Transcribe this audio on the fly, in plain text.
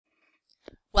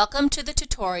Welcome to the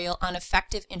tutorial on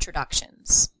effective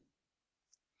introductions.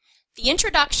 The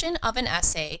introduction of an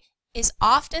essay is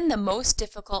often the most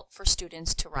difficult for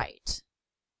students to write.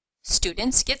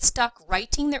 Students get stuck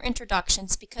writing their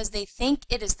introductions because they think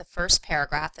it is the first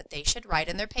paragraph that they should write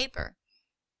in their paper.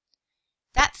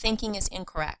 That thinking is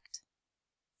incorrect.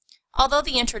 Although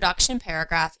the introduction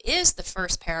paragraph is the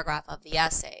first paragraph of the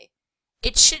essay,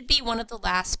 it should be one of the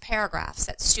last paragraphs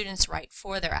that students write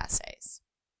for their essays.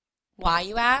 Why,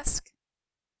 you ask?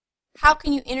 How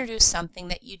can you introduce something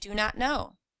that you do not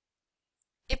know?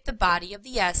 If the body of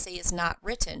the essay is not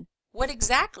written, what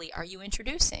exactly are you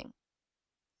introducing?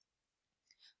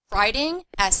 Writing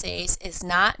essays is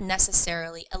not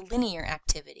necessarily a linear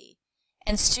activity,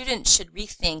 and students should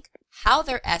rethink how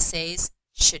their essays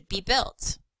should be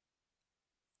built.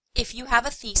 If you have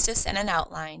a thesis and an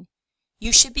outline,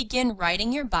 you should begin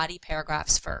writing your body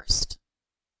paragraphs first.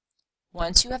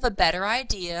 Once you have a better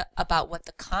idea about what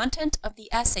the content of the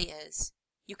essay is,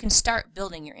 you can start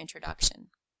building your introduction.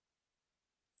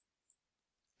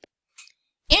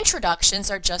 Introductions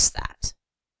are just that.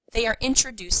 They are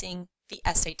introducing the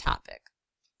essay topic.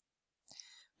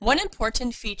 One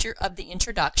important feature of the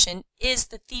introduction is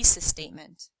the thesis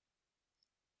statement.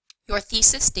 Your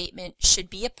thesis statement should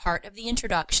be a part of the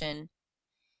introduction,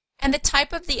 and the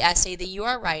type of the essay that you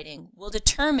are writing will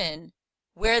determine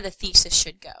where the thesis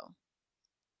should go.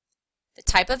 The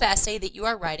type of essay that you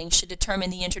are writing should determine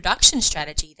the introduction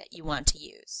strategy that you want to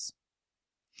use.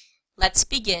 Let's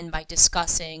begin by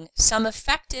discussing some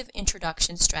effective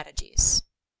introduction strategies.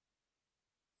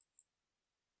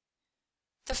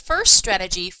 The first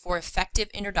strategy for effective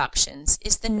introductions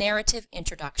is the narrative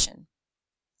introduction.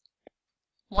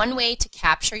 One way to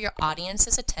capture your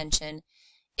audience's attention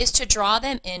is to draw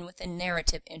them in with a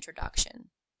narrative introduction.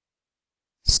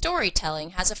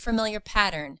 Storytelling has a familiar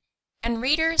pattern, and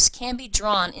readers can be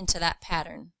drawn into that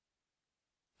pattern.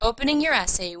 Opening your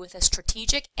essay with a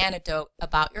strategic anecdote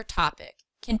about your topic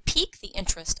can pique the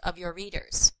interest of your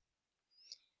readers.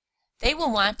 They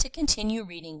will want to continue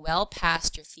reading well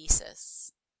past your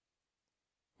thesis.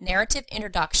 Narrative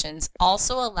introductions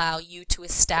also allow you to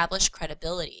establish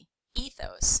credibility,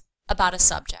 ethos, about a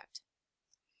subject.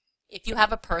 If you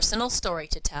have a personal story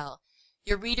to tell,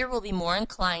 your reader will be more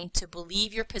inclined to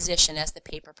believe your position as the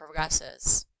paper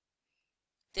progresses.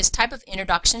 This type of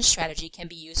introduction strategy can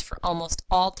be used for almost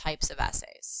all types of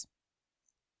essays.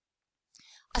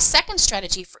 A second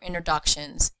strategy for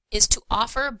introductions is to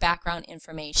offer background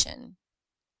information.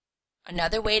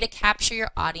 Another way to capture your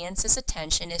audience's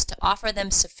attention is to offer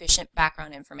them sufficient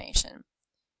background information.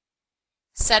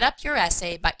 Set up your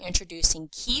essay by introducing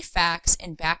key facts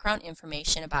and background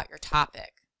information about your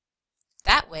topic.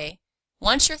 That way,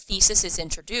 once your thesis is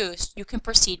introduced, you can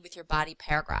proceed with your body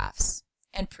paragraphs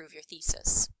and prove your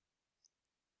thesis.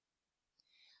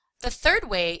 The third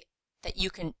way that you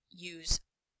can use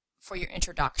for your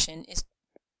introduction is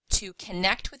to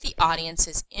connect with the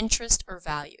audience's interest or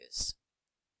values.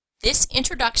 This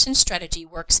introduction strategy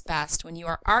works best when you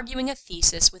are arguing a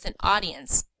thesis with an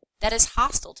audience that is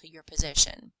hostile to your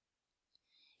position.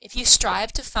 If you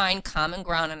strive to find common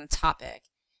ground on a topic,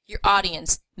 your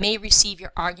audience may receive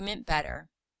your argument better.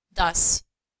 Thus,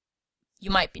 you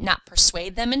might not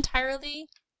persuade them entirely,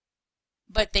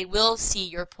 but they will see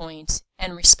your point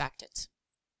and respect it.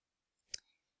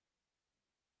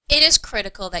 It is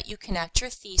critical that you connect your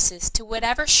thesis to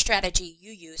whatever strategy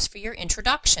you use for your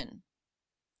introduction.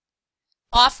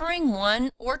 Offering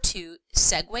one or two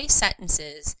segue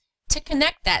sentences to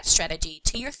connect that strategy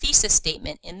to your thesis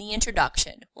statement in the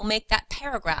introduction will make that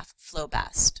paragraph flow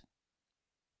best.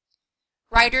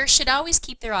 Writers should always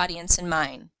keep their audience in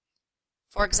mind.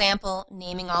 For example,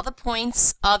 naming all the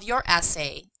points of your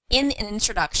essay in an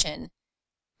introduction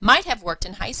might have worked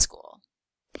in high school.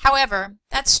 However,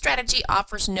 that strategy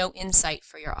offers no insight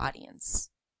for your audience.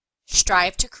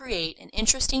 Strive to create an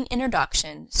interesting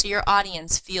introduction so your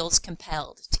audience feels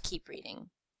compelled to keep reading.